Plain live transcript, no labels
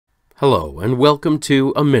Hello, and welcome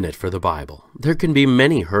to A Minute for the Bible. There can be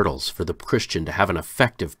many hurdles for the Christian to have an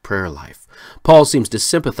effective prayer life. Paul seems to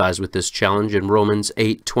sympathize with this challenge in Romans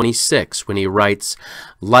 8:26 when he writes,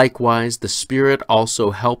 "Likewise, the Spirit also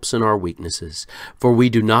helps in our weaknesses, for we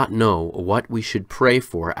do not know what we should pray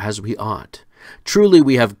for as we ought." Truly,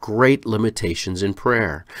 we have great limitations in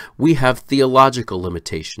prayer. We have theological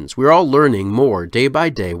limitations. We're all learning more day by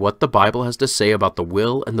day what the Bible has to say about the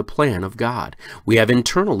will and the plan of God. We have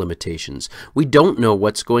internal limitations. We don't know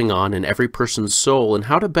what's going on in every person's soul and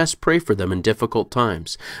how to best pray for them in difficult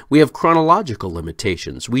times. We have chronological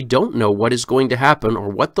limitations. We don't know what is going to happen or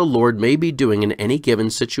what the Lord may be doing in any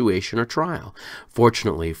given situation or trial.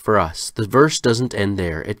 Fortunately for us, the verse doesn't end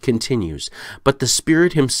there. It continues, "But the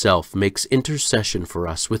Spirit Himself makes intercession for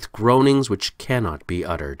us with groanings which cannot be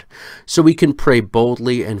uttered." So we can pray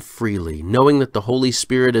boldly and freely, knowing that the Holy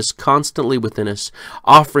Spirit is constantly within us,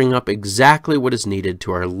 offering up exactly what is needed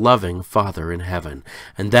to our loving Father in heaven.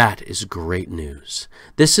 And that is great news.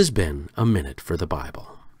 This has been A Minute for the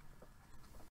Bible.